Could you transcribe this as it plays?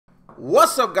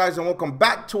What's up, guys, and welcome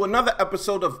back to another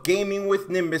episode of Gaming with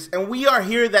Nimbus. And we are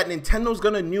here that Nintendo's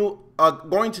going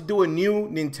to do a new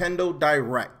Nintendo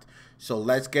Direct. So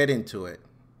let's get into it.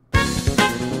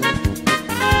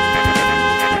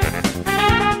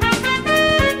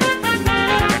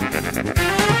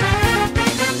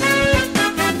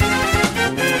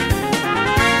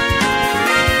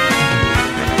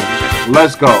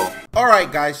 Let's go.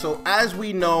 Alright, guys, so as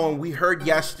we know and we heard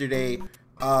yesterday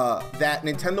that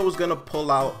Nintendo was gonna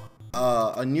pull out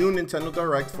a new Nintendo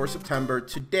Direct for September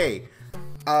today.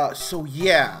 So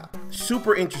yeah,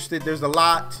 super interested. There's a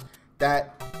lot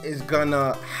that is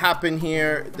gonna happen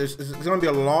here. It's gonna be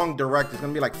a long Direct. It's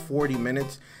gonna be like 40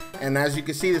 minutes, and as you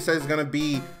can see, it says it's gonna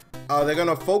be they're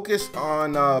gonna focus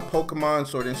on Pokemon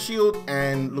Sword and Shield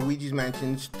and Luigi's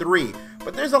Mansion 3.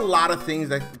 But there's a lot of things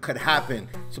that could happen.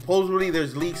 Supposedly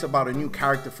there's leaks about a new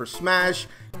character for Smash,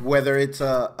 whether it's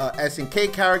a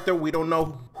SNK character. We don't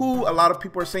know who. A lot of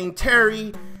people are saying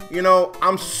Terry. You know,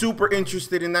 I'm super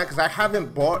interested in that because I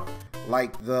haven't bought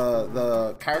like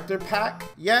the character pack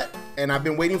yet, and I've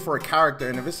been waiting for a character.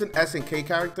 And if it's an SNK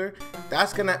character,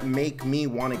 that's gonna make me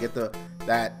want to get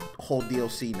that whole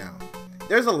DLC now.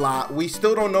 There's a lot. We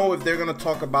still don't know if they're gonna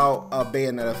talk about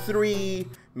Bayonetta 3,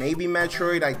 maybe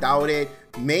Metroid, I doubt it.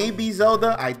 Maybe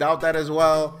Zelda, I doubt that as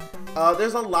well.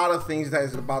 There's a lot of things that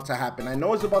is about to happen. I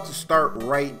know it's about to start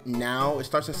right now. It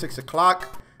starts at 6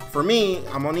 o'clock. For me,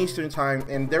 I'm on Eastern time,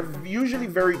 and they're usually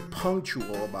very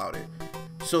punctual about it.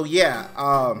 So yeah,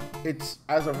 it's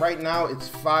as of right now, it's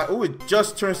 5. Oh, it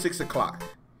just turned 6 o'clock.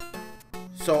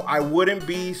 So I wouldn't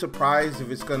be surprised if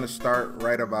it's gonna start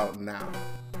right about now.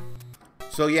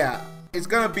 So yeah, it's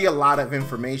gonna be a lot of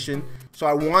information. So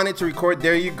I wanted to record.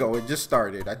 There you go. It just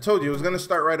started. I told you it was gonna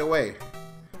start right away.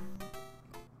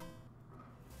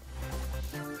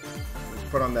 Let's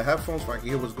put on the headphones so I can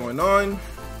hear what's going on.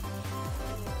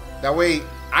 That way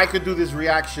I could do this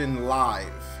reaction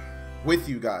live with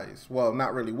you guys. Well,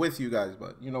 not really with you guys,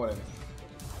 but you know what I mean.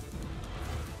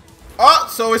 Oh,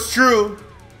 so it's true.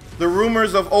 The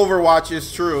rumors of Overwatch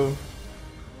is true.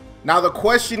 Now the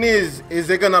question is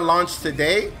it gonna launch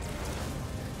today?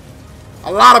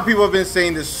 A lot of people have been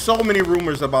saying there's so many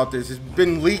rumors about this. It's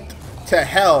been leaked to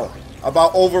hell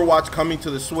about Overwatch coming to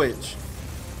the Switch.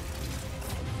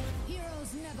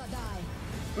 Heroes never die.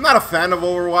 I'm not a fan of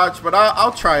Overwatch, but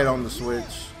I'll try it on the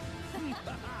Switch.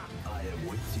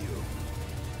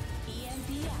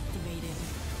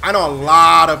 I know a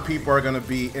lot of people are gonna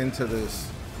be into this,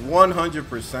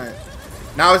 100%.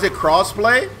 Now, is it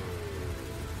crossplay?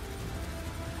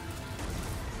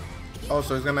 Oh,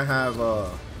 so it's gonna have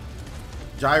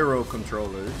gyro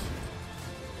controllers.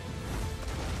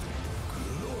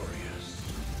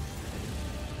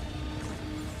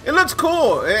 It looks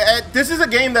cool. This is a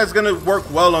game that's gonna work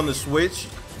well on the Switch.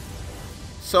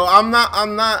 So I'm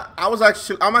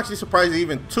actually surprised it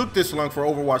even took this long for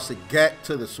Overwatch to get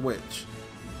to the Switch.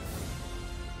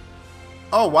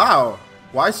 Oh wow,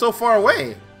 why so far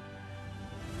away?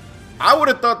 I would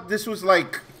have thought this was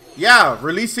like, yeah,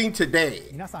 releasing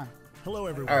today. Hello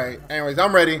everyone. Alright, anyways,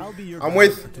 I'm ready. I'm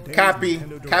with Cappy.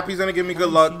 Cappy's gonna give me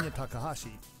good luck.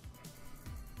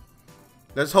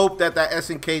 Let's hope that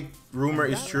SNK rumor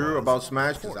is true about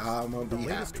Smash, because I'm gonna be the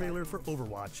latest happy. trailer for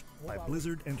Overwatch by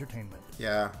Blizzard Entertainment.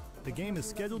 Yeah. The game is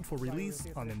scheduled for release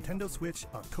on Nintendo Switch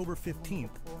October 15th,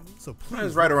 so please.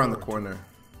 It's right around the look corner.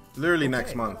 Literally Okay,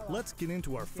 next month. Let's get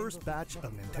into our first batch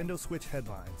of Nintendo Switch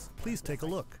headlines. Please take a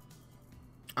look.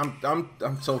 I'm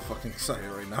so fucking excited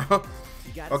right now.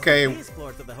 Okay,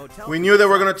 we knew that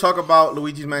we're gonna talk about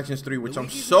Luigi's Mansion 3, which I'm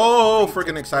so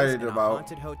freaking excited about.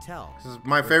 This is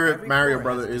my favorite Mario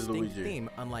brother is Luigi. Theme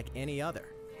unlike any other.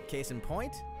 Case in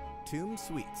point, Tomb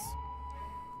Suites.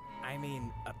 I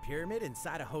mean, a pyramid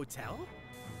inside a hotel?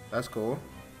 That's cool,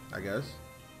 I guess.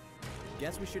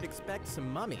 Guess we should expect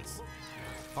some mummies,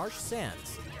 harsh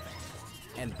sands,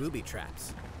 and booby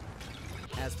traps.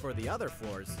 As for the other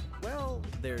floors, well,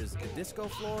 there's a disco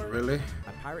floor, Really?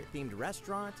 a pirate-themed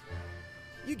restaurant.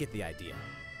 You get the idea.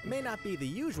 May not be the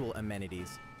usual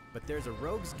amenities, but there's a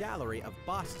rogues gallery of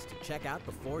bosses to check out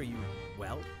before you,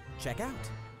 well, check out.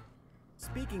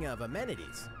 Speaking of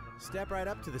amenities, step right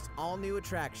up to this all-new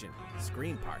attraction,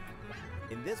 Screen Park.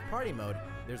 In this party mode,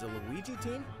 there's a Luigi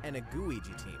team and a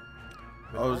Gooigi team.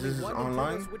 With Oh, only this is one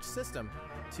online? Nintendo Switch system,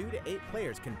 2 to 8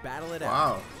 players can battle it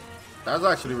out. Wow, that's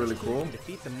actually really Each team cool. can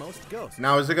defeat the most ghosts.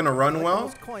 Now, is it gonna run Collect the well?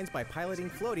 most coins by piloting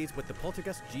floaties with the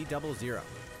Poltergust G00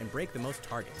 and break the most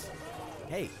targets.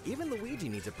 Hey, even Luigi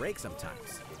needs a break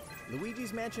sometimes.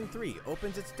 Luigi's Mansion 3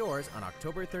 opens its doors on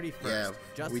October 31st, Yeah,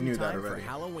 just we in knew that time for already.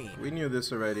 Halloween. We knew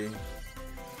this already.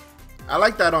 I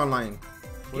like that online.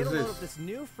 What Get is a load this? of this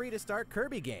new free-to-start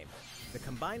Kirby game. The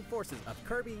combined forces of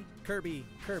Kirby, Kirby,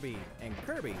 Kirby, and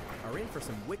Kirby are in for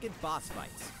some wicked boss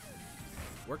fights.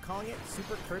 We're calling it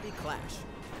Super Kirby Clash.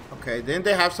 Okay, didn't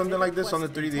they have something like this on the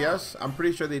 3DS? I'm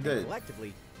pretty sure they did.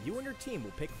 Collectively, you and your team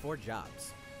will pick 4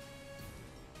 jobs.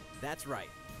 That's right.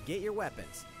 Get your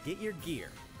weapons, get your gear,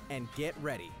 and get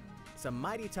ready. Some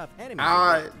mighty tough enemies.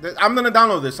 I'm gonna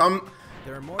download this.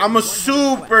 I'm a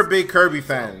super big Kirby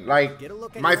fan. Like,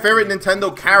 my favorite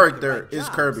Nintendo character is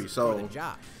Kirby. So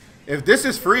if this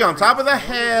is free on top of that,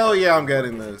 hell yeah, I'm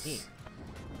getting this. You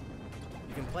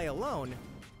can play alone,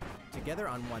 together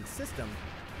on one system.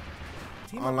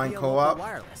 Online co-op.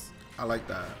 Wireless. I like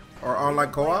that. Or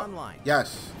online co-op. Online.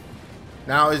 Yes.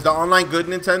 Now, is the online good,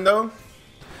 Nintendo?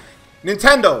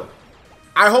 Nintendo,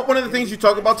 I hope one of the things you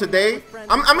talk about today,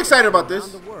 I'm excited about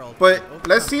this, but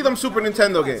let's see them Super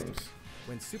Nintendo games.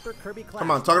 When Super Kirby Clash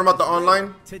Come on, talking about the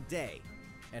online. Today.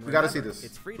 And we gotta see this.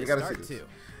 It's free we to gotta start see this. too.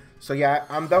 So yeah,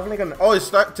 I'm definitely gonna. Oh, it's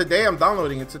start today. I'm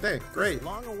downloading it today. Great.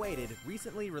 Long-awaited,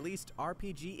 recently released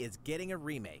RPG is getting a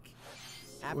remake.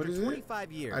 What After is it?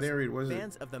 25 years, I didn't read. What is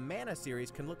fans of the Mana series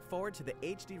can look forward to the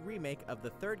HD remake of the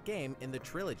 3rd game in the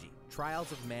trilogy,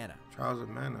 Trials of Mana. Trials of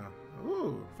Mana.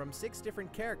 Ooh. From 6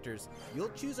 different characters, you'll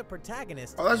choose a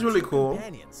protagonist. Oh, that's and really 2 cool.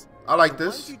 companions. I like The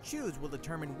this. ones you choose will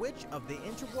determine which of the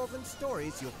interwoven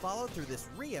stories you'll follow through this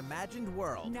reimagined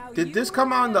world. Now Did this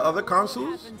come out on the other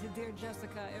consoles? What will happen to dear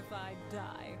Jessica if I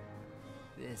die?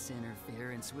 This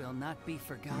interference will not be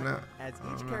forgotten. Nah, As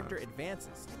each character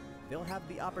advances, they'll have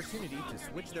the opportunity to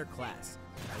switch their class,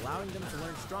 allowing them to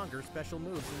learn stronger special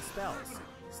moves and spells,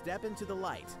 step into the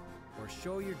light, or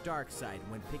show your dark side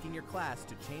when picking your class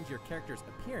to change your character's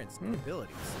appearance and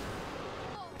abilities.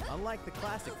 Unlike the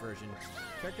classic version,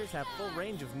 characters have full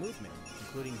range of movement,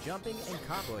 including jumping and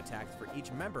combo attacks for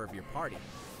each member of your party.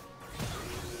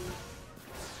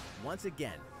 Once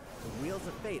again, the wheels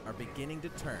of fate are beginning to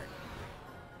turn.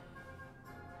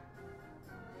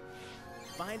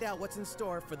 Find out what's in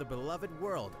store for the beloved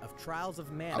world of Trials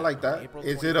of Mana. I like that. April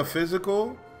Is it a 24th.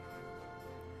 physical?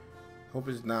 Hope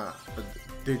it's not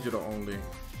a digital only.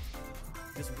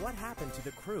 Just what happened to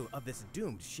the crew of this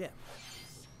doomed ship?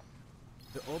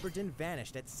 The Oberdin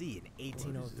vanished at sea in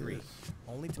 1803,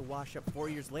 only to wash up 4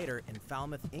 years later in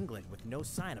Falmouth, England, with no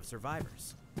sign of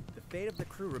survivors. The fate of the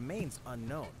crew remains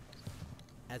unknown.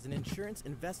 As an insurance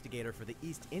investigator for the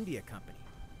East India Company,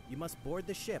 you must board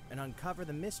the ship and uncover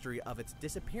the mystery of its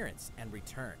disappearance and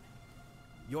return.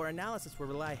 Your analysis will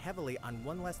rely heavily on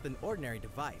one less than ordinary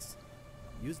device.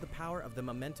 Use the power of the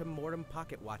Momentum Mortem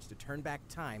pocket watch to turn back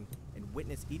time and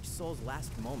witness each soul's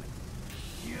last moment.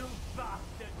 You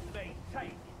bastards may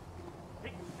take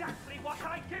exactly what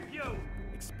I give you!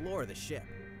 Explore the ship.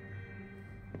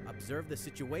 Observe the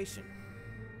situation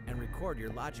and record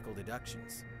your logical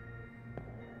deductions.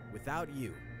 Without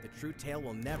you, the true tale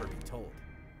will never be told.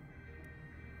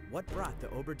 What brought the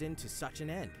Oberdin to such an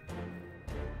end?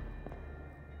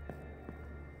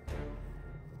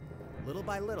 Little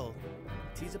by little,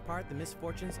 tease apart the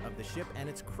misfortunes of the ship and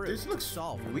its crew. This to looks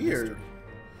solve the weird. mystery.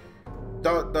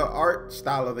 The art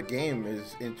style of the game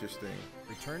is interesting.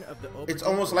 Return of the Oberdin It's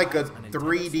almost like a arrives on Nintendo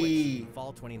 3D Switch in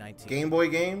fall 2019. Game Boy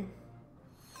game.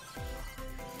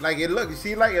 Like it looks.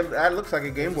 See, like that looks like a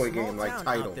Game Boy There's a small game, like town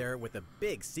title. out there with a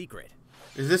big secret.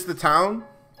 Is this the town?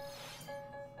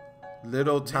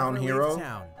 Little Town Never leave Hero.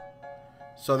 town.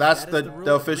 So that's That is the rule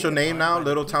the official agreed name upon now, by the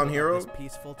Little people Town of Hero. this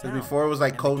peaceful town, Before it was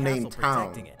like and the codenamed castle Town.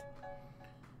 protecting it.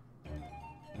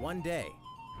 One day,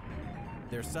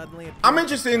 there's suddenly a I'm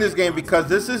interested in this game because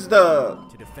this is the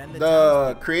to defend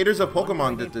the creators of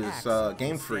Pokemon did this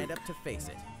Game Freak. Stand up to face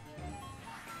it.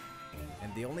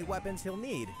 And the only weapons he'll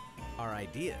need are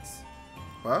ideas.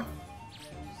 What?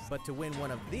 But to win one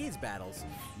of these battles,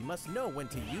 you must know when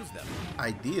to use them.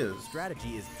 Ideas.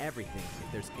 Strategy is everything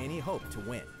if there's any hope to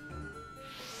win.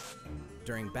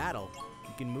 During battle,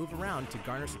 you can move around to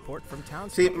garner support from See,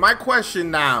 townspeople. my question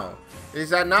now is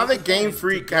that now that Game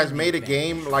Freak has made a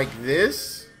game like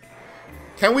this,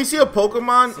 can we see a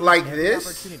Pokemon like Every this?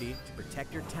 opportunity to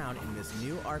protect your town in this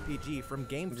new RPG from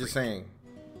Game I'm Freak. just saying.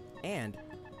 And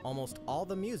almost all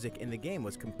the music in the game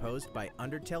was composed by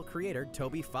Undertale creator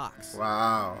Toby Fox.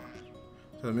 Wow.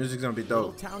 So the music's gonna be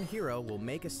Little dope. Town Hero will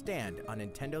make a stand on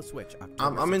Nintendo Switch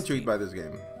October I'm 16th. intrigued by this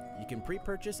game. You can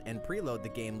pre-purchase and preload the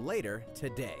game later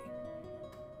today.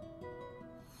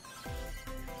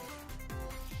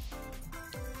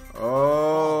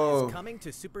 Oh, Is coming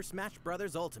to Super Smash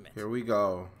Bros. Ultimate. here we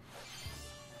go.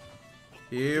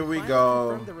 Here we Finally go.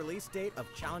 confirmed the release date of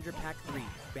Challenger Pack 3,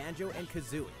 Banjo and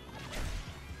Kazooie.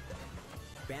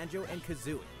 Banjo and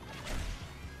Kazooie.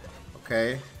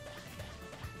 Okay.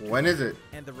 When is it?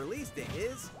 And the release date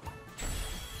is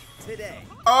today.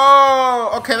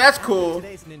 Oh, okay, that's cool.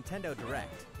 Today's Nintendo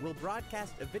Direct will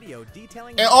broadcast a video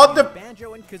detailing It all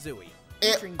Banjo and Kazooie.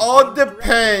 It all Masahiro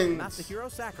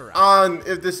depends Sakurai. on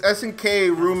if this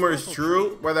SNK rumor is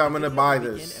true, whether I'm gonna buy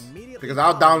this. Because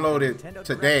I'll download it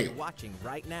today,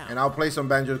 and I'll play some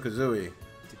Banjo-Kazooie.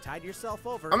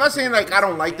 I'm not saying like I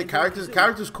don't like the characters. The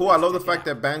character's cool. I love the fact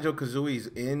that Banjo-Kazooie's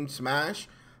in Smash,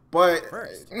 but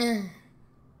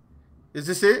is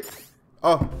this it?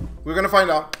 Oh, we're gonna find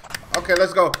out. Okay,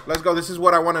 let's go. Let's go. This is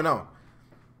what I want to know.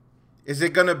 Is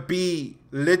it gonna be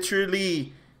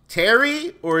literally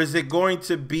Terry, or is it going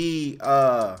to be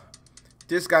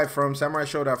this guy from Samurai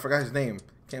Shodown? I forgot his name.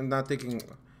 I'm not thinking.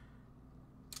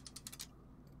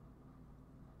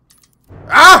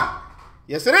 Ah!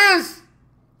 Yes, it is.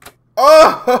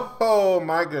 Oh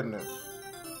my goodness.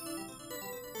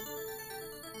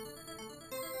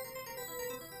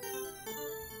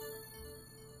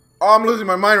 Oh, I'm losing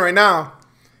my mind right now.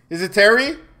 Is it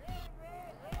Terry?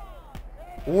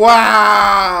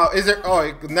 Wow. Is it? Oh,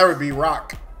 it could never be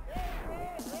Rock.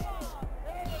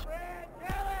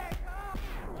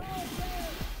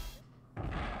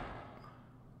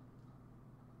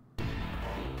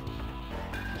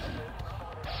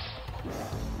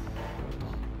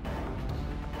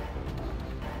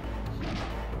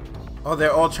 Oh,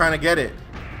 they're all trying to get it.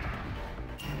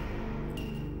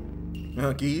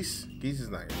 Geese? Geese is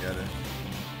not gonna get it.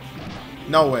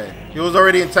 No way. He was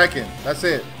already in Tekken. That's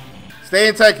it. Stay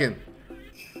in Tekken.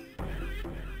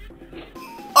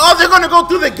 Oh, they're gonna go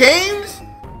through the games?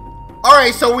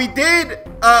 Alright, so we did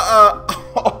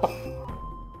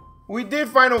we did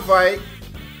Final Fight.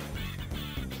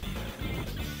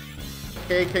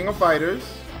 Okay, King of Fighters.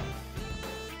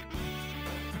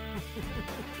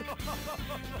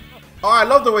 Oh, I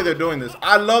love the way they're doing this.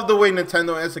 I love the way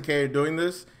Nintendo and SNK are doing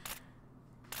this.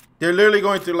 They're literally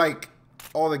going through, like,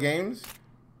 all the games.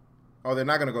 Oh, they're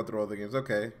not going to go through all the games.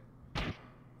 Okay.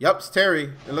 Yup, it's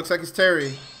Terry. It looks like it's Terry.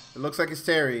 It looks like it's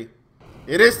Terry.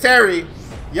 It is Terry.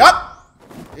 Yup.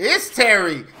 It's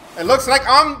Terry. It looks like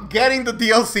I'm getting the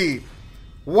DLC.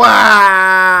 Wow.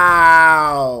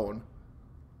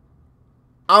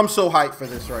 I'm so hyped for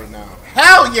this right now.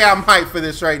 Hell yeah, I'm hyped for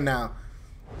this right now.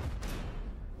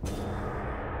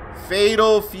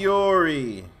 Fatal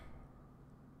Fury.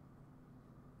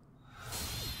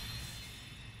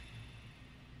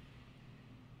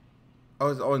 Oh,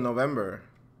 it's November.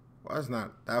 Well, that's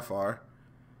not that far.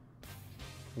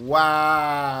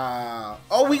 Wow.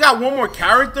 Oh, we got one more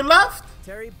character left?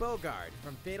 Terry Bogard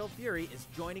from Fatal Fury is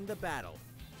joining the battle.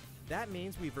 That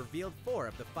means we've revealed 4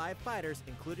 of the 5 fighters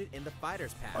included in the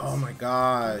Fighters Pass. Oh my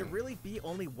god. Can there really be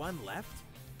only one left?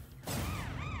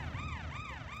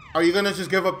 Are you gonna just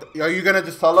give up? Are you gonna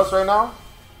just tell us right now?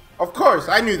 Of course,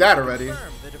 I knew that already.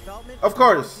 Of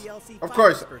course, of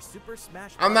course.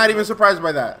 I'm not even surprised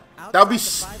by that. That would be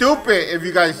stupid if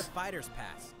you guys.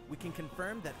 We can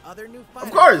confirm that other new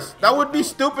of course, that would be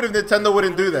stupid if Nintendo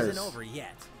wouldn't do this.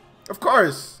 Of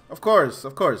course, of course,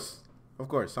 of course, of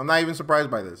course. I'm not even surprised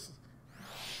by this.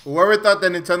 Whoever thought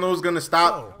that Nintendo was gonna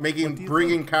stop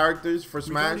bringing characters for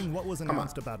Smash, what was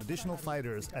announced about additional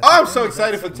fighters. Oh, I'm so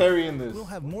excited for Terry in this. We'll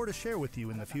have more to share with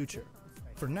you in the future.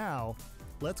 For now,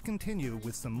 let's continue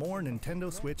with some more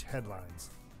Nintendo Switch headlines.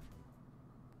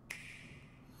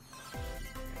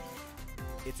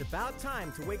 It's about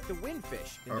time to wake the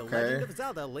Windfish in the Legend of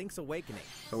Zelda: Link's Awakening.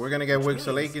 So we're gonna get Link's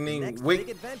Awakening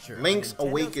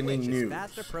news.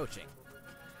 Fast approaching.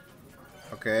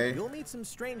 Okay. You'll meet some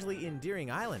strangely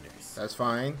endearing islanders. That's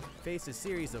fine. Face a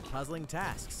series of puzzling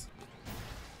tasks.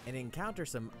 And encounter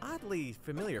some oddly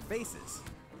familiar faces.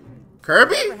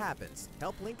 Kirby? Whatever happens,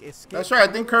 help Link escape. That's right.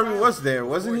 I think Kirby was there,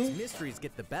 wasn't he? Mysteries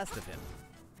get the best of him.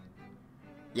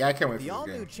 Yeah, I can't wait for the this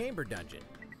all-new game. Chamber Dungeon.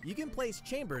 You can place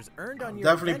chambers earned on your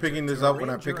Definitely picking this up when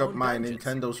I pick up my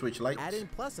Nintendo Switch Lite. Add in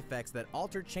plus effects that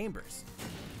alter chambers.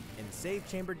 And save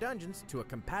chamber dungeons to a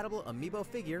compatible amiibo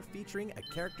figure featuring a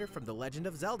character from the Legend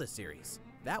of Zelda series.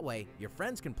 That way, your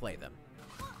friends can play them.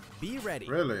 Be ready.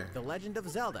 Really? The Legend of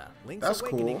Zelda: Link's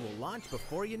Awakening will launch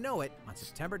before you know it on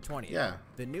September 20th. Yeah.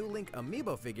 The new Link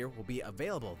amiibo figure will be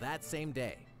available that same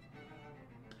day.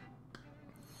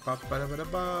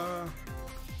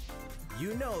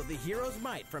 You know the hero's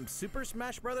might from Super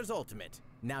Smash Bros. Ultimate.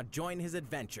 Now join his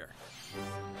adventure.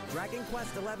 Dragon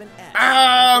Quest XI S,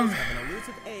 an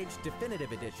Elusive Age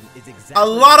Definitive Edition is exactly. A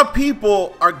lot of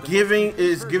people are giving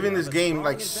this game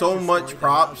like so much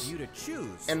props,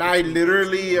 and I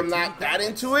literally am not that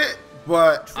into it.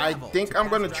 But I think I'm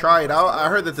gonna try it out. I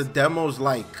heard that the demo's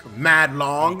like mad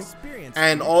long,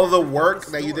 and all the work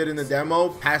that you did in the demo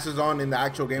passes on in the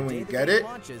actual game when you get it.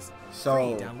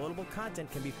 So Free downloadable content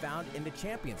can be found in the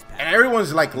Champions Pack.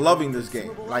 everyone's like loving this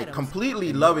game, like items completely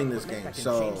and loving this equipment game.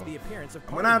 that can So change the appearance of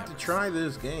I'm gonna party have to members. try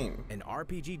this game. An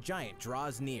RPG giant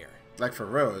draws near. Like for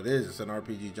real, it is an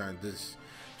RPG giant. This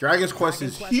Dragon's Quest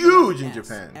Dragon is Quest huge in S,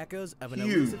 Japan. Echoes of an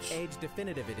Huge. Elusive Age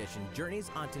Definitive Edition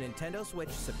journeys onto Nintendo Switch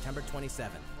September 27th.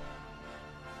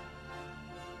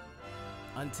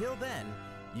 Until then,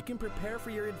 you can prepare for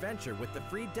your adventure with the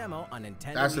free demo on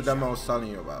Nintendo That's the demo I was telling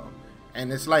you about,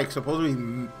 and it's like supposed to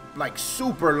be like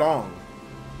super long.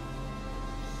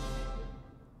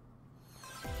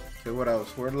 Okay, what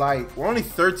else? We're only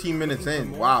 13 minutes Looking for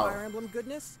in. more Wow. Fire Emblem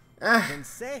goodness? Eh, Then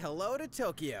say hello to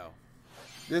Tokyo.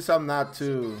 this I'm not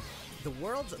too. The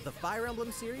worlds of the Fire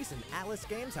Emblem series and Atlas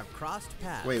games have crossed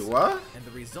paths. Wait, what? And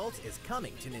the result is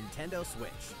coming to Nintendo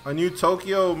Switch. A new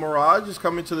Tokyo Mirage is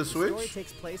coming to the The story Switch.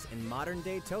 takes place in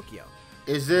modern-day Tokyo.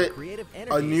 Is it Creative a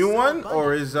energy new is so one abundant,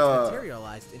 or is it's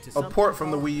materialized into a something port from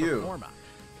the called Wii U? Performa,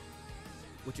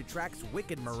 which attracts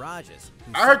wicked mirages.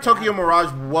 who I heard seek to Tokyo have-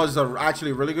 Mirage was actually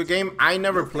a really good game. I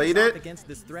never You'll face played off it. against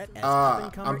this threat as I'm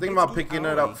up-and-comer thinking about Itsuki picking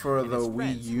it Aoi up for and the his Wii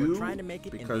friends who are U trying to make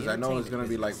it in the because I know it's entertainment gonna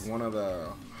be like business. one of the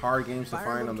hard games to Fire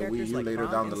find on the Emblem Wii U characters later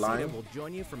like down the Braum and Sita line. will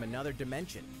join you from another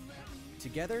dimension.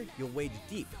 Together, you'll wage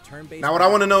deep turn-based. Now, what I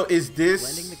want to know is blending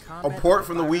this the a combat port of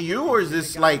from the Fire Wii U Emblem or is and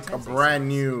this Megami like a Tensei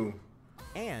brand series. new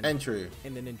And entry?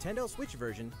 in the Nintendo Switch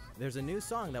version, there's a new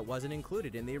song that wasn't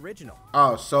included in the original.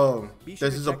 Oh, so Be sure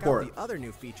this to is a check port. out the other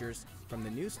new features from the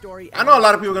new story. I know a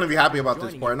lot of people are gonna be happy about this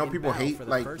joining port. I you know in people battle hate for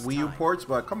the like first Wii U time. ports,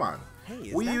 but come on, Hey,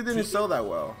 is Wii that U didn't Tiki? sell that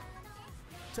well.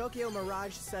 Tokyo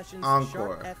Mirage Sessions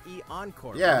Encore. Sharp FE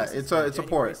Encore. Yeah, releases it's a on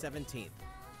port. January 17th.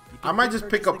 You I can might just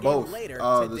pick pre-purchase up the game both, later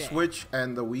the today. Switch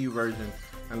and the Wii U version,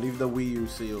 and leave the Wii U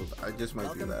sealed. I just might do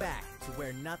Welcome that. back to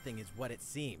where nothing is what it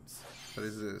seems. What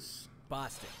is this?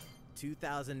 Boston,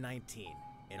 2019.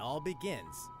 It all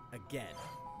begins again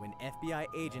when FBI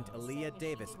agent Aaliyah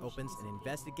Davis opens an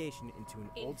investigation into an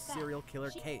old serial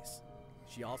killer case.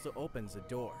 She also opens a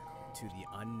door to the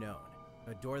unknown,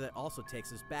 a door that also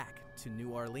takes us back to New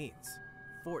Orleans,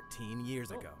 14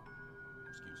 years ago.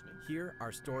 Here,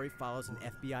 our story follows an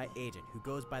FBI agent who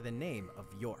goes by the name of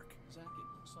York.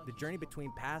 The journey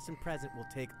between past and present will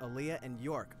take Aaliyah and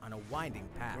York on a winding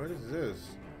path. What is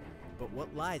this? But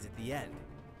what lies at the end?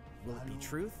 Will it be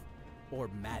truth or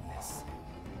madness?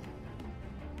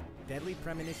 Deadly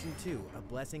Premonition 2, A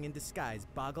Blessing in Disguise,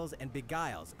 boggles and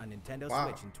beguiles on Nintendo Wow.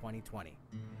 Switch in 2020.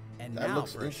 And That now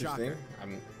looks for a interesting.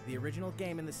 shocker. The original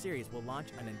game in the series will launch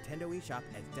on Nintendo eShop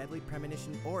as Deadly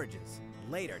Premonition Origins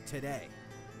later today.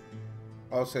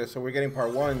 Oh, so we're getting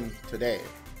part 1 today,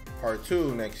 part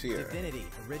 2 next year. Divinity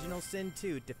Original Sin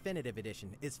 2 Definitive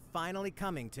Edition is finally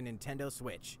coming to Nintendo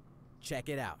Switch. Check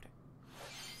it out.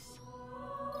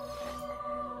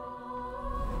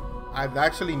 I've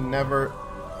actually never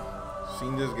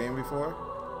seen this game before.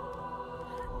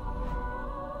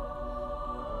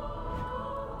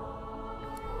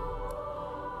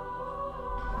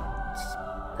 It's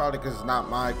probably because it's not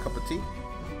my cup of tea.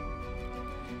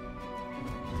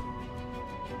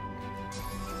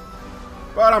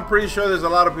 But I'm pretty sure there's a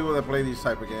lot of people that play these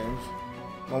type of games.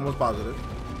 Almost positive.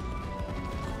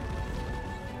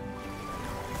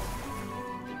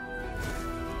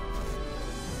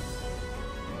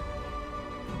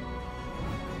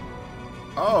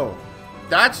 Oh,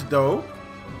 that's dope.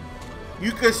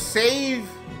 You could save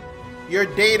your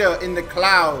data in the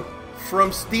cloud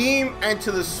from Steam and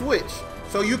to the Switch.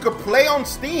 So you could play on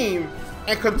Steam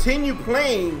and continue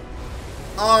playing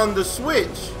on the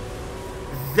Switch.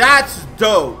 That's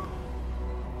dope.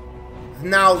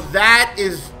 Now that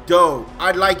is dope.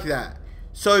 I like that.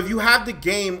 So if you have the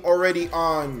game already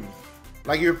on,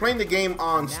 like you're playing the game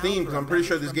on Steam, because I'm pretty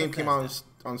sure this game came out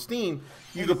on Steam,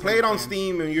 you could play it on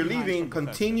Steam and you're leaving,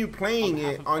 continue playing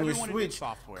it on your Switch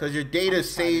because your data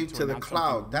is saved to the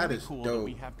cloud. That is dope.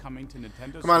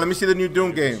 Come on, let me see the new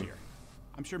Doom game.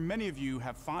 I'm sure many of you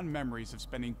have fond memories of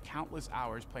spending countless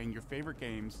hours playing your favorite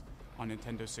games on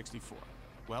Nintendo 64.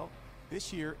 Well,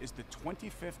 this year is the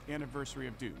 25th anniversary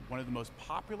of Doom, one of the most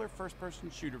popular first-person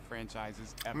shooter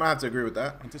franchises ever. I'm gonna have to agree with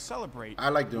that. And to celebrate, I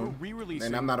like Doom, we're re-releasing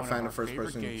and I'm not a one fan our of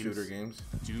first-person favorite shooter games.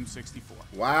 Doom 64.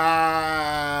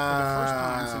 Wow. For the first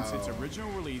time since its original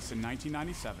release in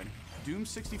 1997, Doom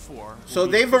 64. So will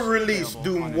be they've officially released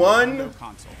available Doom on a 1, Nintendo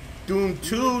console. Doom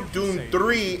 2, Doom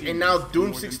 3, and now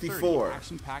Doom 64.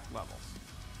 Action-packed levels.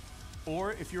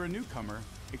 Or if you're a newcomer,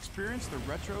 experience the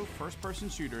retro first-person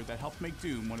shooter that helped make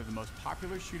Doom one of the most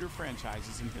popular shooter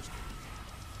franchises in history.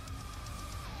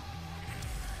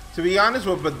 To be honest,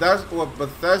 what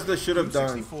Bethesda should have Doom done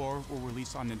 64 will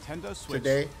release on Nintendo Switch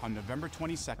today on November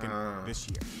 22nd this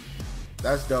year.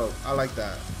 That's dope. I like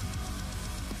that.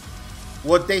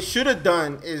 What they should have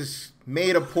done is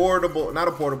made a portable, not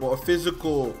a portable, a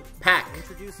physical pack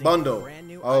bundle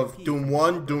of Doom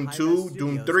 1, Doom 2,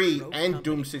 Doom 3, and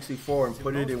Doom 64 and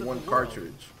put it in one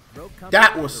cartridge.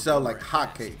 That will sell like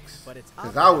hotcakes,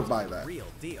 because I would buy that.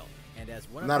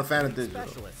 I'm not a fan of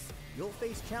digital. You'll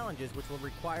face challenges which will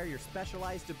require your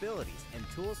specialized abilities and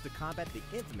tools to combat the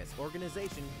infamous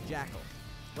organization Jackal.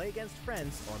 Play against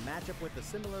friends or match up with a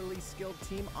similarly skilled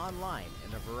team online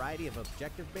in a variety of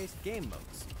objective-based game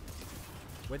modes.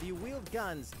 Whether you wield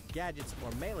guns, gadgets,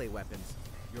 or melee weapons,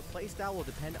 your playstyle will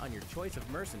depend on your choice of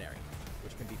mercenary,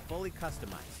 which can be fully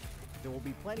customized. There will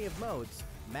be plenty of modes,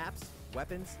 maps,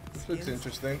 weapons, skins,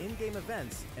 in-game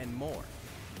events, and more.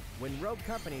 When Rogue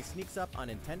Company sneaks up on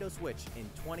Nintendo Switch in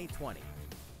 2020.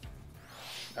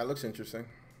 That looks interesting.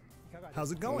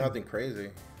 How's it going? Nothing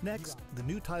crazy. Next, the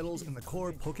new titles in the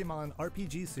core Pokemon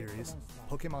RPG series,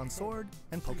 Pokemon Sword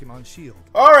and Pokemon Shield.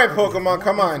 Alright, Pokemon,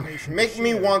 come on. Make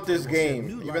me want this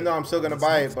game. Even though I'm still gonna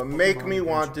buy it, but make me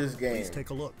want this game. Please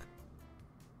take a look.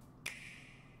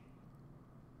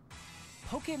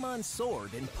 Pokemon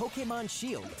Sword and Pokemon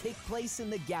Shield take place in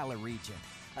the Galar region,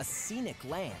 a scenic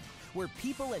land where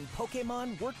people and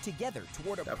Pokemon work together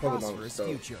toward a prosperous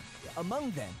future.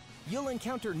 Among them, you'll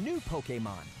encounter new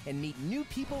Pokemon and meet new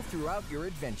people throughout your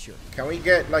adventure. Can we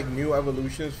get like new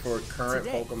evolutions for current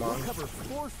Today, Pokemon? we'll cover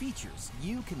 4 features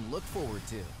you can look forward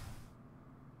to.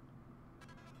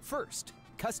 First,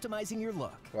 customizing your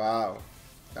look. Wow,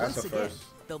 that's Once a again, first.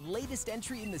 the latest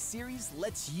entry in the series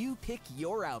lets you pick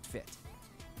your outfit.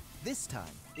 This time,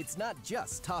 it's not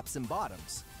just tops and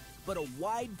bottoms, but a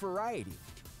wide variety,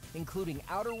 including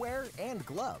outerwear and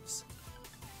gloves.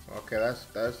 Okay, that's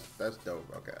dope.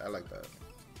 Okay, I like that.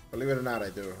 Believe it or not, I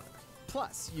do.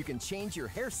 Plus, you can change your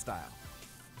hairstyle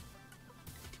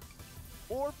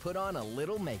or put on a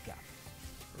little makeup.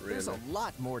 Really? There's a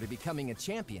lot more to becoming a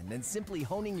champion than simply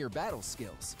honing your battle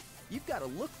skills. You've got to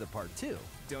look the part too,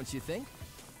 don't you think?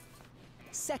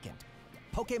 Second,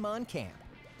 Pokemon Camp.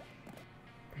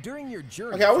 During your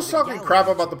journey, Okay, I was to the talking Galar crap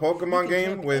about the region, Pokemon you can game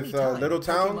camp with anytime Little at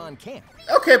Town. Pokemon Camp.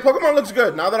 Okay, Pokemon looks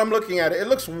good. Now that I'm looking at it, it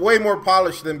looks way more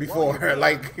polished than before.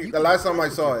 Like the last time I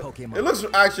saw it, it looks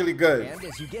actually good. And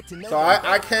as you get to know So them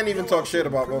I better, can't even you'll talk shit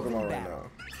also about improve in Pokemon right battle. now.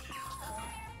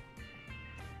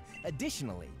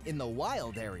 Additionally, in the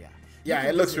wild area, Yeah, you can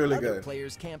it looks visit really other good.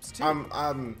 Players' camps too.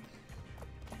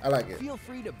 I like it. Feel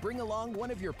free to bring along one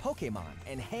of your Pokemon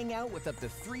and hang out with up to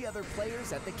 3 other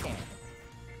players at the camp.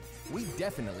 We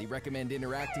definitely recommend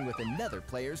interacting with another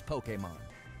player's Pokemon.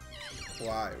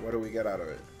 Why? What do we get out of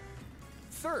it?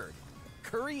 Third,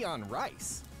 curry on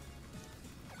rice.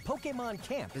 Pokemon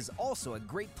Camp is also a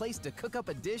great place to cook up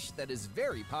a dish that is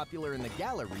very popular in the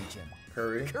Galar region.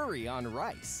 Curry? Curry on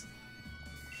rice.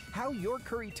 How your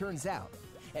curry turns out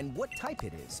and what type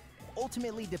it is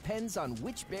ultimately depends on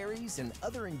which berries and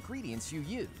other ingredients you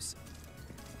use.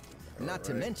 Not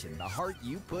to mention the heart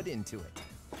you put into it.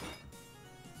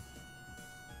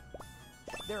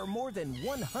 There are more than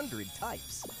 100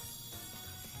 types,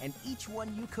 and each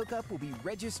one you cook up will be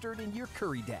registered in your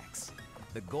curry decks.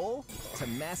 The goal? To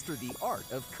master the art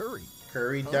of curry.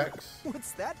 Curry decks?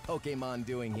 What's that Pokemon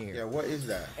doing here? Yeah, what is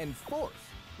that? And fourth,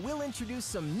 we'll introduce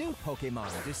some new Pokemon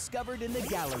discovered in the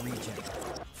Galar region.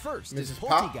 First is Mrs.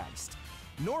 Pop? Poltegeist.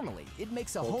 Normally, it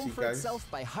makes a home for Poltegeist? itself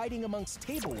by hiding amongst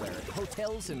tableware at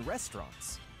hotels and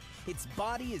restaurants. Its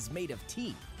body is made of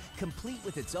tea, complete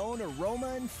with its own aroma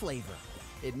and flavor.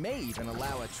 It may even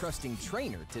allow a trusting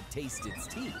trainer to taste its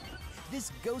tea.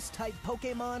 This ghost-type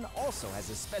Pokemon also has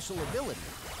a special ability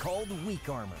called Weak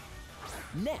Armor.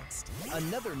 Next,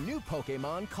 another new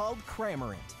Pokemon called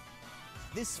Cramorant.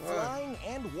 This flying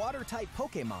and water-type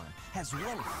Pokemon has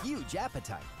one huge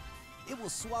appetite. It will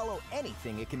swallow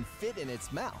anything it can fit in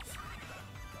its mouth.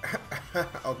 When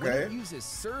Okay. it uses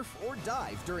Surf or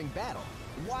Dive during battle,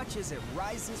 watch as it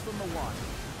rises from the water,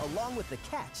 along with the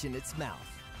catch in its mouth.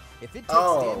 If it takes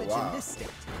damage in this state,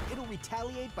 it'll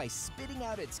retaliate by spitting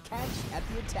out its catch at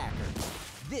the attacker.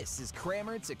 This is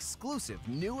Cramorant's exclusive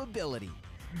new ability,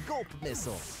 Gulp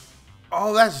Missile.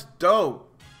 Oh, that's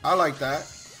dope. I like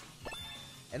that.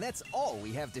 And that's all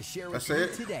we have to share with That's you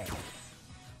it? today.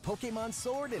 Pokemon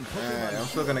Sword and Pokemon I'm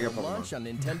still gonna get Shield Pokemon. launch on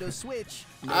Nintendo Switch.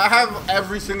 I have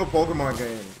every single Pokemon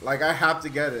game. Like, I have to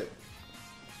get it.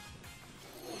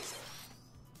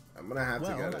 I'm gonna have to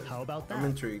get Well, it. how about that? I'm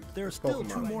intrigued. There are It's still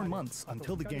Pokemon. 2 more months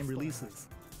until the game releases.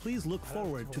 Please look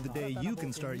forward to the day you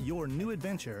can start your new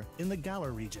adventure in the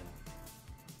Galar region.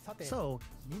 So,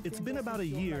 it's been about a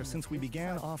year since we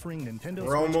began offering Nintendo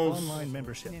We're Switch almost- Online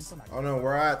memberships. Oh no,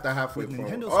 we're at the halfway With point.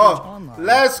 Nintendo Switch Oh, Online,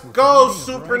 let's we're go, providing a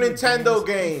Super variety of Nintendo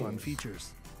games and fun games.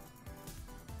 features.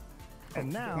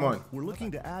 And Come now, on. we're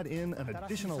looking to add in an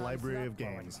additional library of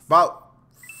games. About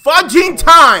fudging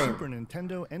time. Super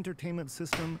Nintendo Entertainment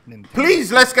System. Nintendo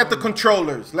Please, let's get the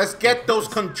controllers. Let's get those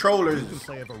You can controllers.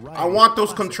 play a variety I want of those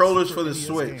classic controllers Super for the NES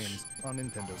Switch. games on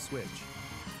Nintendo Switch.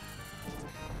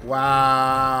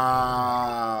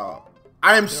 Wow.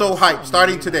 I am so hyped.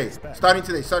 Starting today. Starting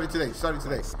today. Starting today. Starting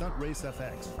today. Stunt Race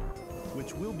FX,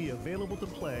 which will be available to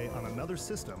play on another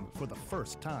system for the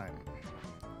first time.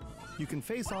 You can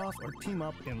face off or team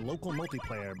up in local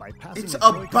multiplayer by passing It's the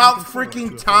Joy-Con about controller to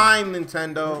freaking a time, friend.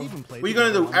 Nintendo. Or even play What are you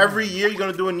gonna do? together Every online. year you're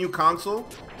gonna do a new console?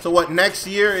 So what, next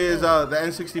year is the And the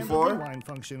N64? rewind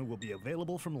function will be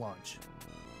available from launch.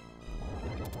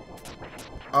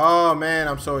 Oh man,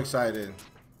 I'm so excited.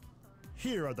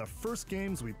 Here are the first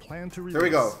games we plan to release. There we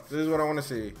go. This is what I want to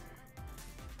see.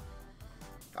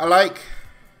 I like.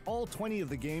 All 20 of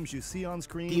the games you see on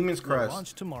screen Demon's will Crest.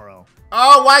 launch tomorrow.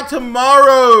 Oh, why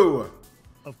tomorrow?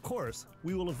 Of course,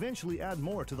 we will eventually add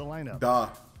more to the lineup. Duh.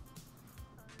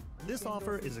 This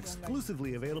offer is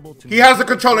exclusively available to He has the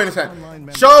controller in his hand. online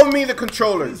members. Show me the Please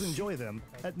controllers. enjoy them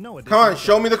at no additional Come on, cost.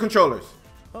 show me the controllers.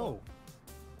 Oh,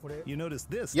 you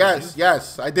noticed this? Yes, didn't you?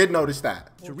 yes, I did notice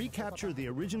that. To recapture the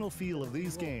original feel of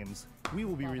these games, we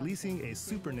will be releasing a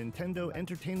Super Nintendo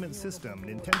Entertainment System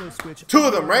Nintendo Switch Two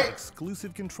of them, online right?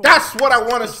 exclusive controller. That's what I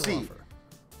want to special see. offer.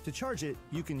 To charge it,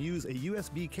 you can use a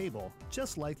USB cable,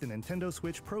 just like the Nintendo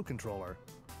Switch Pro controller.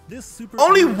 This Super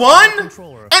Only NES one?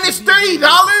 controller And it's will be available to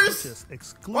 $30? purchase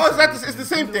Well, it's, not exclusively the, it's to the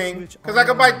same Nintendo thing Switch because I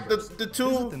could buy online the members. two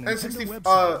Visit the Nintendo N60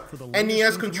 website for the latest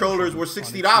NES controllers were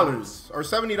information $60 on its or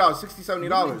 $70, $60,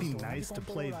 Wouldn't it be $70. nice to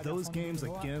play those games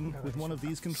again with one of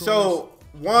these controllers? So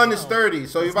one is 30,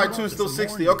 so you buy two, it's still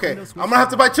 60. Okay, I'm gonna have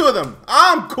to buy two of them.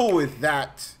 I'm cool with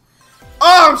that.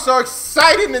 Oh, I'm so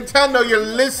excited, Nintendo. You're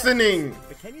listening.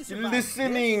 But can you You're survive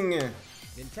listening. this?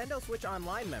 Nintendo Switch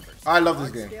Online members. I love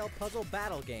this game. Large-scale puzzle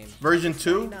battle game. Version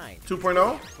 2, 99.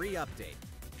 2.0. Free update.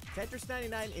 Tetris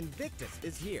 99 Invictus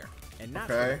is here, and not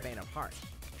Okay. for the faint of heart.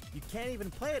 You can't even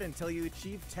play it until you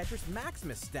achieve Tetris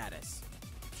Maximus status.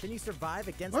 Can you survive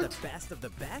against What? the best of the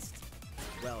best?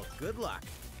 Well, good luck.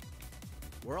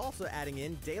 We're also adding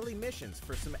in daily missions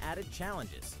for some added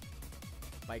challenges.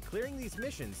 By clearing these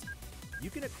missions, you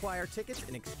can acquire tickets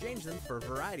and exchange them for a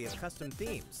variety of custom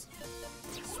themes.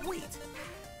 Sweet!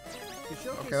 To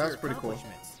showcase Okay, that's your pretty cool.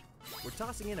 accomplishments, we're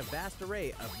tossing in a vast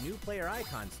array of new player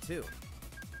icons too.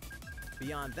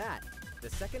 Beyond that, the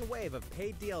second wave of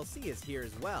paid DLC is here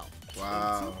as well.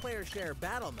 Wow. In two-player share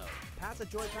battle mode, pass a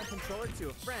Joy-Con controller to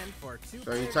a friend for a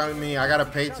So you're telling me I gotta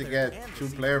pay to get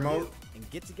two-player mode? and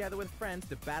get together with friends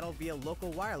to battle via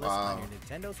local wireless Wow. on your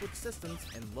Nintendo Switch systems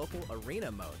and local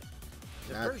arena mode.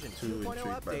 The Not version too 2.0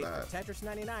 intrigued by update that. for Tetris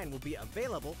 99 will be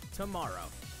available tomorrow.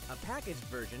 A packaged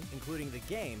version, including the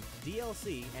game,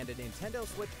 DLC, and a Nintendo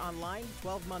Switch Online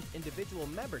 12-month individual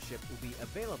membership will be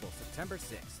available September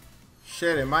 6th.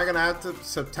 Shit, am I gonna have to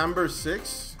September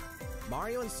 6th?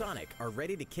 Mario and Sonic are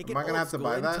ready to kick it Am I gonna old have to school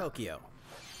buy in that? Tokyo.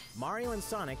 Mario and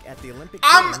Sonic at the Olympic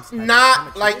I'm Games has not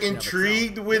become a like tradition of its own.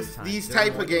 intrigued This with time, these there are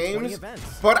type more of than 20 games,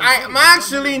 events, but I'm including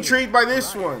actually 100 intrigued by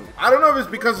this one. I don't know if it's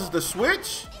because it's the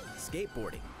Switch,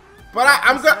 skateboarding, but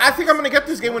I think I'm gonna get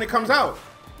this game when it comes out.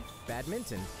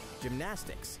 badminton,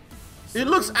 gymnastics. It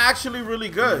looks actually really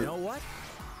You good. know what?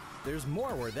 There's more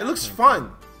where that It looks came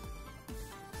fun.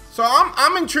 So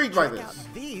I'm intrigued by from. Check this.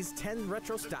 out these 10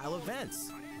 retro style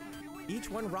events. Each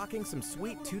one rocking some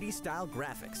sweet 2D style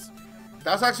graphics.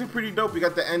 That's actually pretty dope. You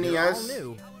got the They're all NES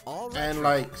new, all retro, and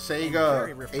like and Sega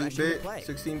very refreshing to 8-bit, play.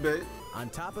 16-bit. On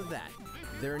top of that,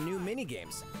 there are new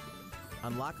mini-games,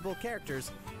 unlockable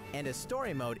characters, and a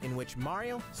story mode in which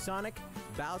Mario, Sonic,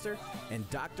 Bowser, and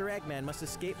Dr. Eggman must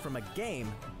escape from a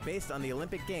game based on the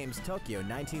Olympic Games Tokyo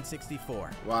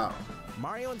 1964. Wow.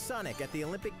 Mario and Sonic at the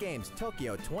Olympic Games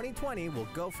Tokyo 2020 will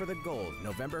go for the gold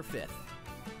November 5th.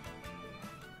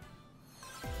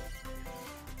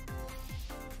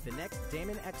 The next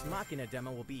Daemon X Machina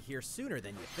demo will be here sooner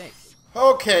than you think.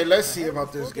 Okay, let's see Ahead of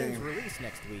about the this full game's game. release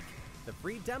next week, the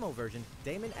free demo version,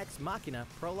 Daemon X Machina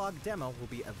Prologue Demo, will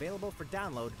be available for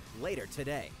download later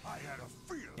today.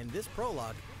 In this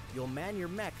prologue, you'll man your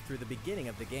mech through the beginning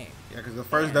of the game. Yeah, because the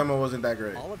first And demo wasn't that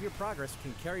great. all of your progress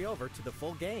can carry over to the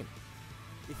full game.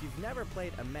 If you've never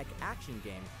played a mech action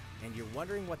game and you're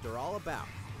wondering what they're all about,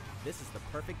 this is the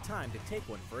perfect time to take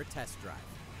one for a test drive.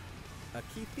 A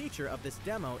key feature of this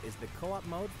demo is the co-op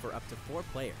mode for up to 4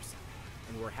 players,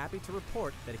 and we're happy to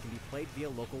report that it can be played via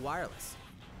local wireless.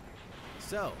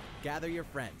 So, gather your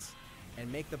friends, and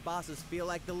make the bosses feel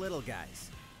like the little guys.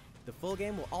 The full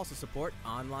game will also support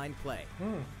online play.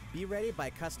 Be ready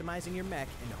by customizing your mech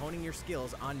and honing your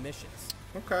skills on missions.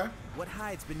 Okay. What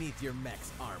hides beneath your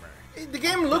mech's armor? The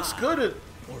game looks good.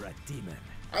 Or a demon?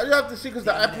 I just have to see because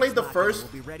I played the first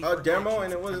demo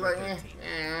and it was like, not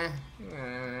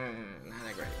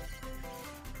that great.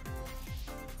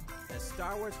 The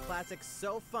Star Wars classic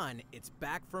so fun, it's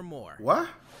back for more. What?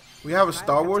 We have a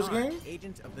Star Wars game?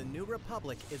 Agent of the New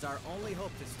Republic is our only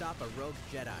hope to stop a rogue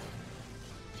Jedi.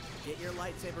 Get your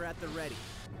lightsaber at the ready,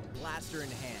 blaster in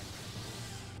hand,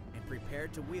 and prepare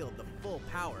to wield the full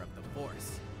power of the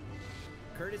Force.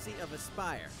 Courtesy of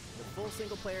Aspire, the full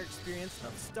single-player experience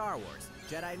of Star Wars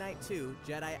Jedi Knight 2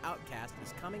 Jedi Outcast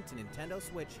is coming to Nintendo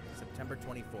Switch September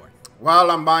 24th. Well,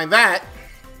 I'm buying that.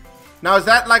 Now, is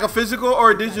that like a physical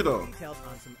or a digital? Details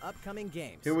on some upcoming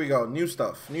games. Here we go. New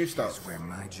stuff. New stuff.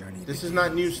 This is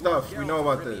not new stuff. We know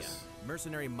about this.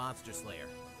 Mercenary Monster Slayer.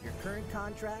 Your current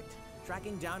contract?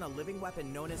 Tracking down a living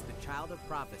weapon known as the Child of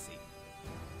Prophecy.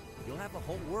 You'll have a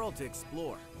whole world to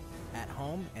explore, at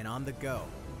home and on the go,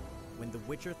 when The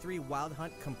Witcher 3 Wild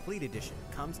Hunt Complete Edition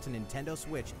comes to Nintendo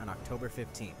Switch on October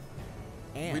 15th.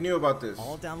 And We knew about this.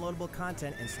 all downloadable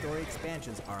content and story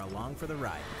expansions are along for the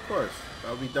ride. Of course.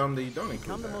 That would be dumb that you don't include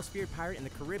Become the that. most feared pirate in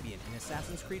the Caribbean in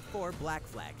Assassin's Creed 4 Black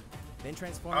Flag. Then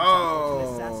transform into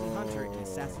an Assassin Hunter in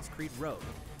Assassin's Creed Rogue.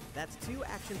 That's 2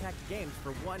 action-packed games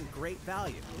for 1 great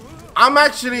value. I'm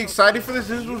actually excited for this.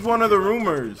 This was one of the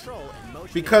rumors.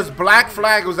 Because Black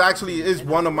Flag is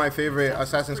one of my favorite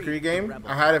Assassin's Creed games.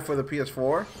 I had it for the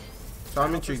PS4. So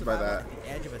I'm intrigued by that. The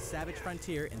edge of a savage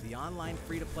frontier in the online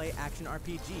free-to-play action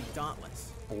RPG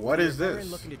Dauntless. What is Veteran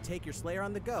this? looking to take your Slayer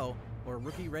on the go, or a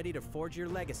rookie ready to forge your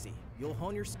legacy. You'll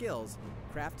hone your skills,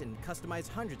 craft and customize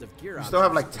hundreds of gear We options. still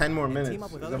have like 10 more and team minutes.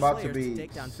 up with It's other about to Slayers be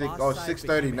take down 6:30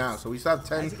 boss-sized now. So we still have As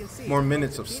 10 you can see, more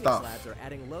minutes of the Phoenix stuff. Labs are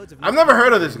adding loads of I've new never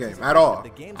heard of content this game since at all. the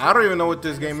game's I don't release. even know what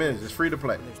this game is. It's free to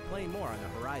play. And there's plenty more on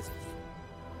the horizon.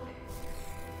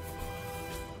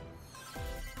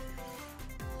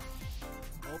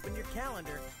 Open your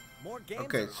calendar. More games.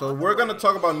 Okay, are so on the we're gonna way.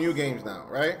 talk about new games now,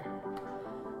 right?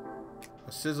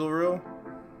 A sizzle reel.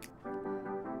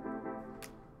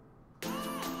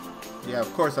 Yeah,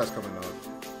 of course that's coming up.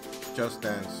 Just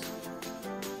Dance.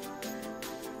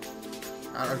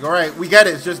 All right, we get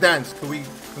it. It's Just Dance. Can we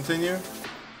continue?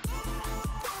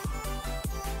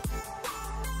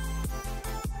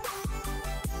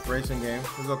 Racing game.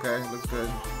 It's okay. Looks good.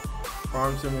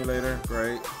 Farm Simulator.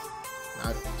 Great.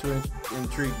 Not too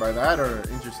intrigued by that or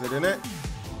interested in it.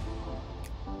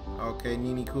 Okay,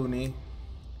 Nini Kuni.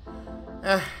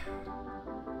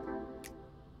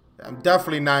 I'm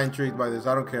definitely not intrigued by this.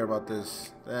 I don't care about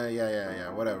this.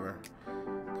 Yeah, whatever.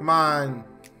 Come on.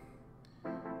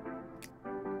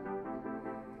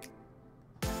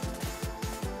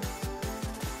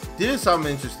 This I'm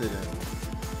interested in.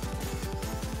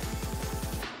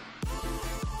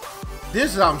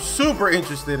 This I'm super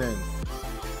interested in.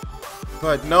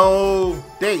 But no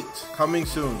date. Coming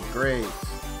soon. Great.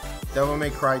 Devil May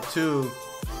Cry 2.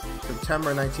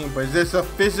 September 19th. But is this a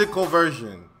physical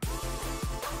version?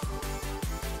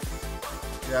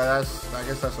 Yeah, I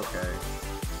guess that's okay.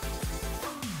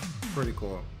 Pretty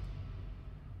cool.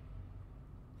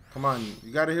 Come on.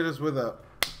 You gotta hit us with a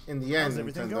in the end. How's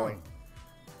everything Nintendo. going?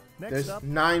 Next There's up,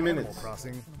 9 Animal minutes.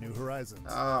 Crossing: New Horizons.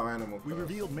 Oh, Animal We Crossing.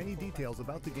 revealed many details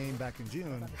about the game back in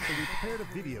June, so we prepared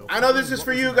a video. I know this is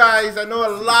for you guys. I know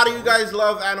a lot of you guys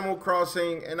love Animal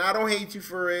Crossing, and I don't hate you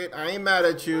for it. I ain't mad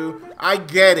at you. I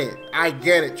get it. I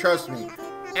get it. Trust me.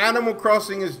 Animal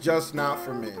Crossing is just not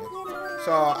for me.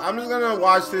 So I'm just gonna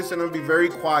watch this and I'm gonna be very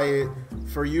quiet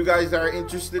for you guys that are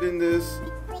interested in this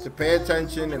to pay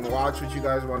attention and watch what you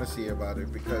guys want to see about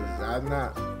it, because I'm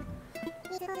not.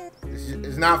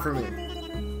 It's not for me.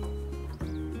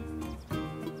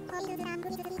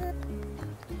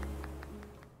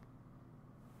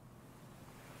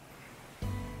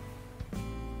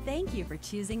 Thank you for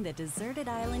choosing the Deserted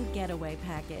Island Getaway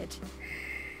Package.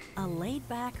 A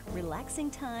laid-back,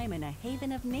 relaxing time and a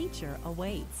haven of nature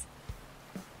awaits.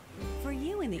 For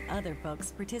you and the other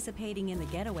folks participating in the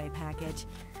Getaway Package,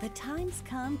 the time's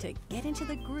come to get into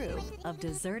the groove of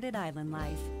deserted island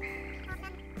life.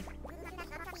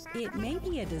 It may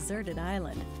be a deserted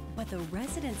island, but the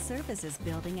Resident Services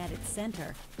building at its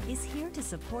center is here to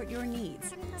support your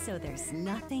needs, so there's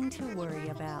nothing to worry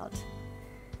about.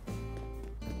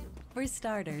 For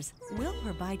starters, we'll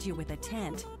provide you with a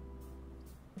tent.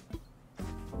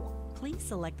 Please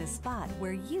select the spot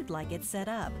where you'd like it set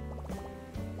up.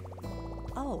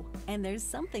 Oh, and there's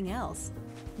something else.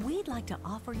 we'd like to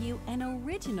offer you an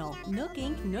original Nook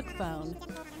Inc. Nook phone.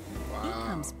 It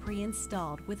comes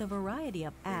pre-installed with a variety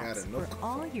of apps for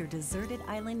all your deserted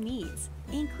island needs,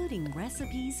 including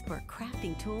recipes for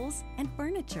crafting tools and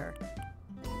furniture.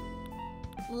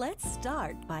 Let's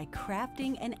start by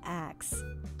crafting an axe.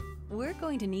 We're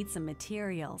going to need some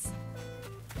materials,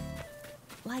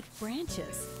 like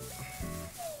branches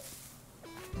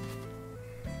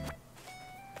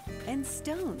and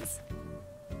stones.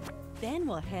 Then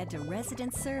we'll head to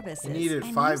resident services. You needed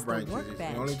and 5 use the branches. You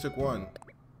workbench. only took 1.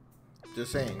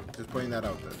 Just saying. Just putting that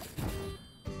out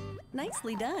there.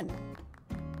 Nicely done.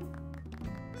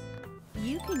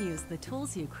 You can use the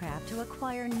tools you craft to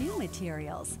acquire new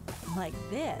materials, like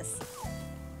this.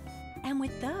 And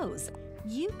with those,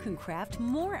 you can craft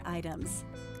more items.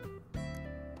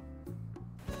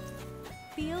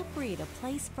 Feel free to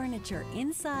place furniture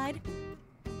inside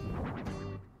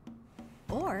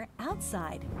or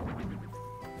outside.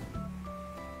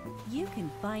 You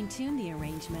can fine-tune the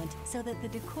arrangement so that the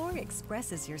decor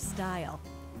expresses your style,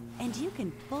 and you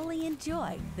can fully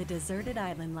enjoy the deserted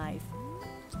island life.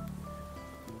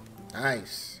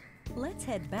 Nice. Let's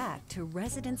head back to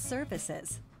resident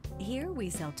services. Here we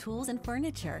sell tools and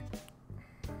furniture.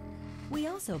 We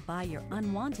also buy your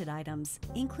unwanted items,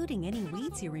 including any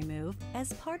weeds you remove,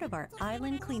 as part of our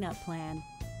island cleanup plan.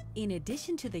 In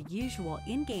addition to the usual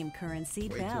in-game currency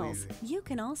bells, you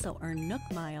can also earn Nook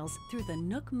miles through the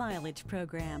Nook Mileage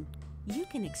program. You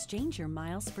can exchange your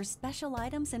miles for special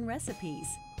items and recipes.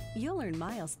 You'll earn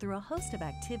miles through a host of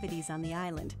activities on the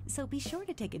island, so be sure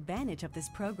to take advantage of this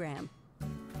program.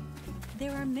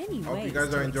 There are many Hope ways you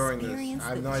guys are to enjoying this. experience I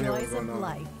have the no idea joys what's going of on.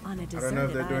 life on a I deserted don't know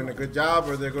if they're doing a island. good job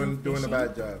or they're doing a Fishing,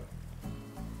 bad job.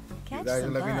 Catch You guys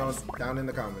some let me know bugs, down in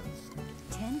the comments.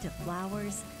 tend to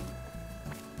flowers,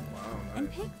 Wow, and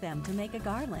nice. pick them to make a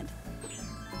garland.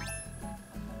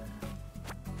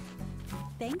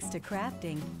 Thanks to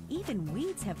crafting, even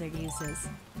weeds have their uses.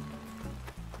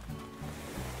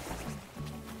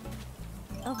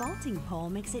 A vaulting pole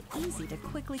makes it easy to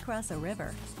quickly cross a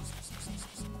river.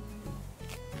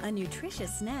 A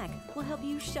nutritious snack will help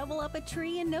you shovel up a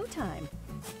tree in no time.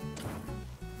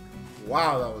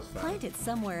 Wow, that was fast. Plant it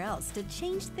somewhere else to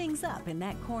change things up in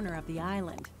that corner of the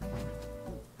island.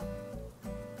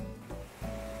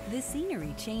 The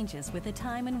scenery changes with the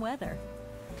time and weather.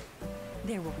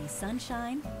 There will be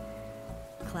sunshine,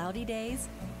 cloudy days,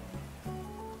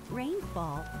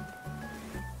 rainfall,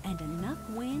 and enough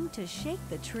wind to shake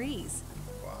the trees.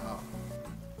 Wow.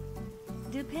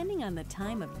 Depending on the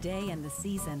time of day and the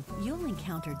season, you'll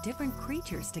encounter different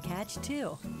creatures to catch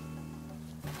too.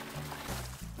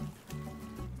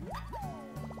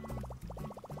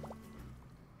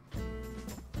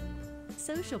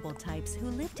 Sociable types who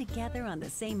live together on the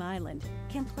same island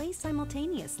can play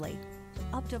simultaneously,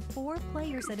 up to 4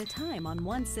 players at a time on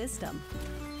one system.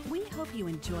 We hope you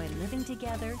enjoy living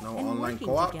together No and online working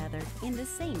co-op? together in the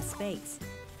same space.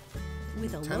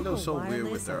 With a Nintendo's local so weird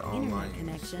wireless with their or internet online, I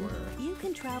connection, swear. you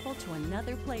can travel to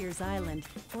another player's island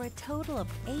for a total of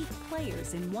 8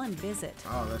 players in one visit.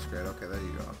 Oh, that's great. Okay, there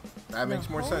you go. That makes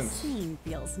more The sense. whole scene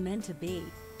feels meant to be.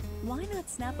 Why not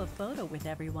snap a photo with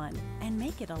everyone and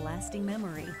make it a lasting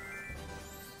memory?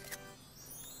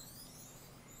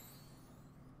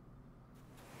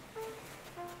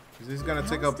 Is this gonna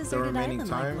take How's up the Deserted remaining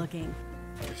Island like time? looking?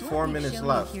 It's What 4 we've minutes shown you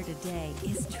left. here today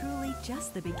is truly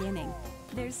just the beginning.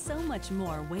 There's so much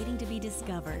more waiting to be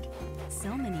discovered.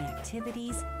 So many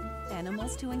activities,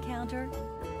 animals to encounter,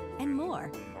 and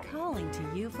more calling to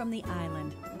you from the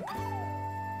island.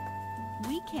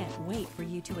 We can't wait for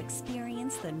you to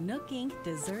experience the Nook Inc.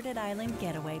 Deserted Island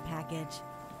Getaway Package.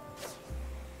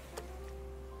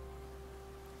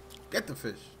 Get the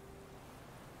fish.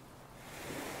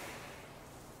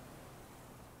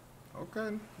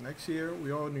 Okay, next year.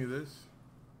 We all knew this.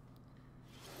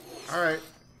 All right,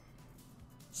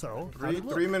 So, how'd it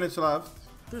look? 3 minutes left.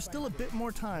 There's still a bit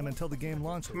more time until the game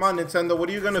launches. Come on, Nintendo. What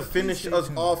are you gonna finish stay us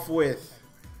tuned. off with?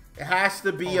 It has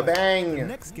to be a Alright, bang. the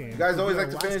next game You guys will always be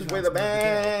like our to last finish with a announcement of the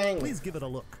day. bang. Please give it a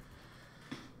look.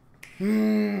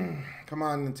 Come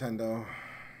on, Nintendo.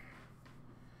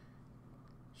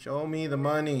 Show me the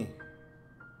money.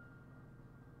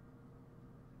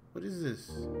 What is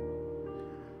this?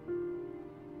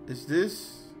 Is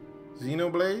this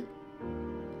Xenoblade?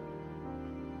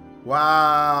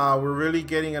 Wow, we're really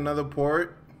getting another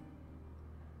port?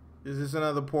 Is this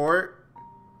another port?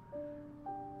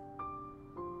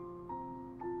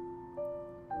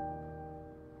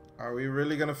 Are we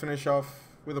really gonna finish off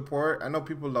with a port? I know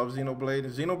people love Xenoblade.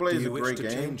 Xenoblade is a great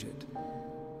game. change it?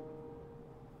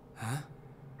 I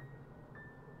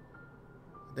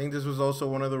think this was also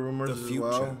one of the rumors The as future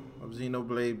well of of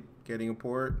Xenoblade getting a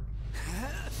port.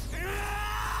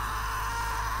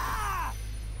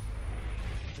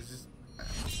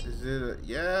 Is it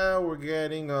yeah, we're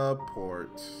getting a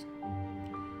port.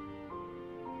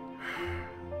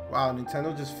 Wow,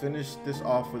 Nintendo just finished this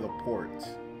off with a port.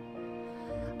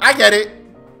 I get it.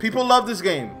 People love this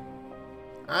game.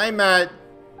 I'm mad.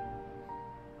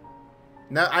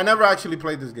 No, I never actually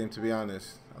played this game, to be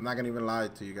honest. I'm not gonna even lie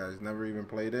to you guys. Never even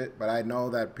played it, but I know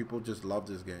that people just love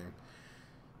this game.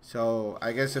 So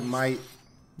I guess it might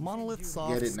Monolith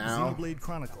Soft's Xenoblade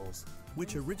Chronicles,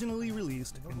 which originally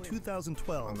released in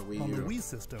 2012 on the Wii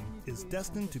system, is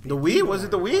destined to be the Wii. Was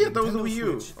it the Wii? I thought it was the Wii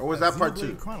U, or was that part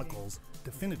 2? Chronicles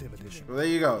Definitive Edition. Well, there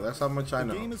you go. That's how much I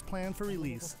know. The game is planned for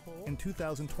release in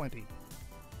 2020.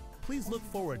 Please look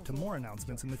forward to more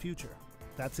announcements in the future.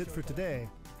 That's it for today.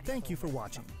 Thank you for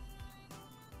watching.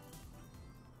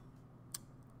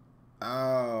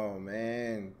 Oh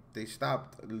man, they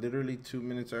stopped literally 2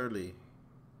 minutes early.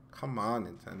 Come on,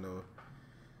 Nintendo.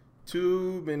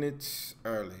 2 minutes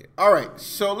early. All right,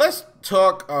 so let's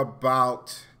talk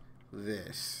about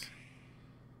this.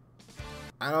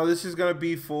 I know this is gonna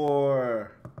be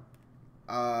for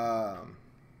the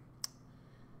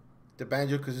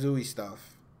Banjo-Kazooie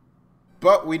stuff,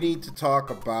 but we need to talk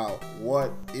about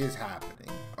what is happening.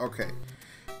 Okay,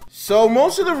 so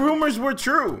most of the rumors were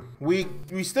true. We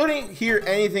still didn't hear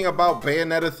anything about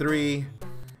Bayonetta 3.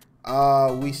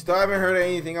 We still haven't heard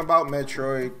anything about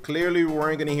Metroid. Clearly, we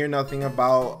weren't gonna hear nothing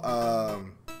about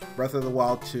Breath of the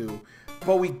Wild 2.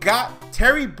 But we got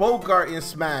Terry Bogard in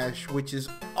Smash, which is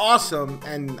awesome,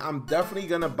 and I'm definitely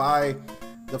gonna buy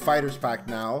the Fighters Pack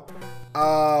now.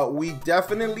 We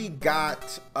definitely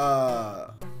got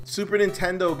Super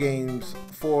Nintendo games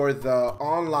for the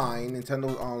online,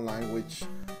 Nintendo Online, which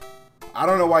I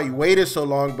don't know why you waited so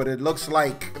long, but it looks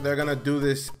like they're gonna do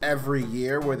this every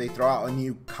year where they throw out a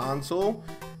new console.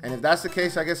 And if that's the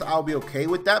case, I guess I'll be okay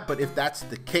with that. But if that's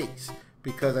the case,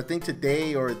 because I think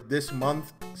today or this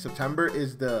month, September,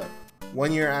 is the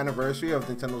 1-year anniversary of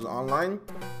Nintendo's Online.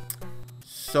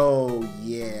 So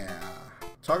yeah,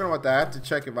 talking about that, I have to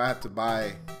check if I have to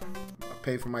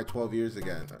pay for my 12 years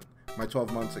again, my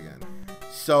 12 months again.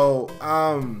 So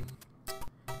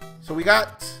so we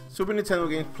got Super Nintendo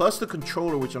games plus the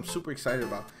controller, which I'm super excited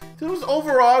about. It was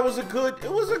overall, it was okay.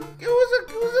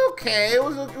 It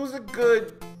was a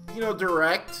good, you know,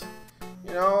 direct.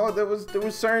 You know, there was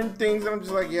certain things that I'm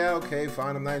just like, yeah, okay,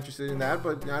 fine, I'm not interested in that,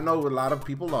 but I know a lot of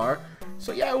people are.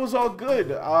 So yeah, it was all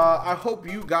good. I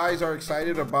hope you guys are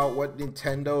excited about what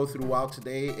Nintendo threw out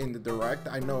today in the direct.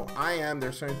 I know I am.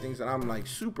 There's certain things that I'm like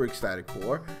super ecstatic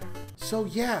for. So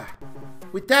yeah,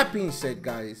 with that being said,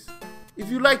 guys, if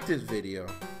you like this video,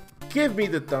 give me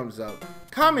the thumbs up.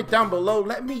 Comment down below.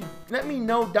 Let me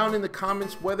know down in the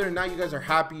comments whether or not you guys are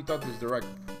happy. You thought this direct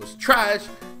was trash.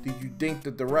 Did you think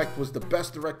the direct was the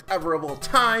best direct ever of all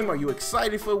time? Are you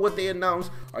excited for what they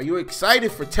announced? Are you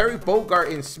excited for Terry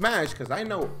Bogard in Smash? Because I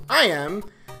know I am.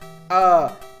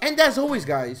 And as always,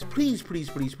 guys, please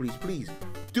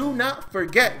do not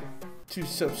forget to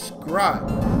subscribe.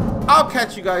 I'll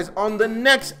catch you guys on the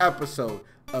next episode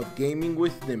of Gaming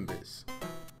with Nimbus.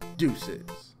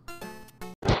 Deuces.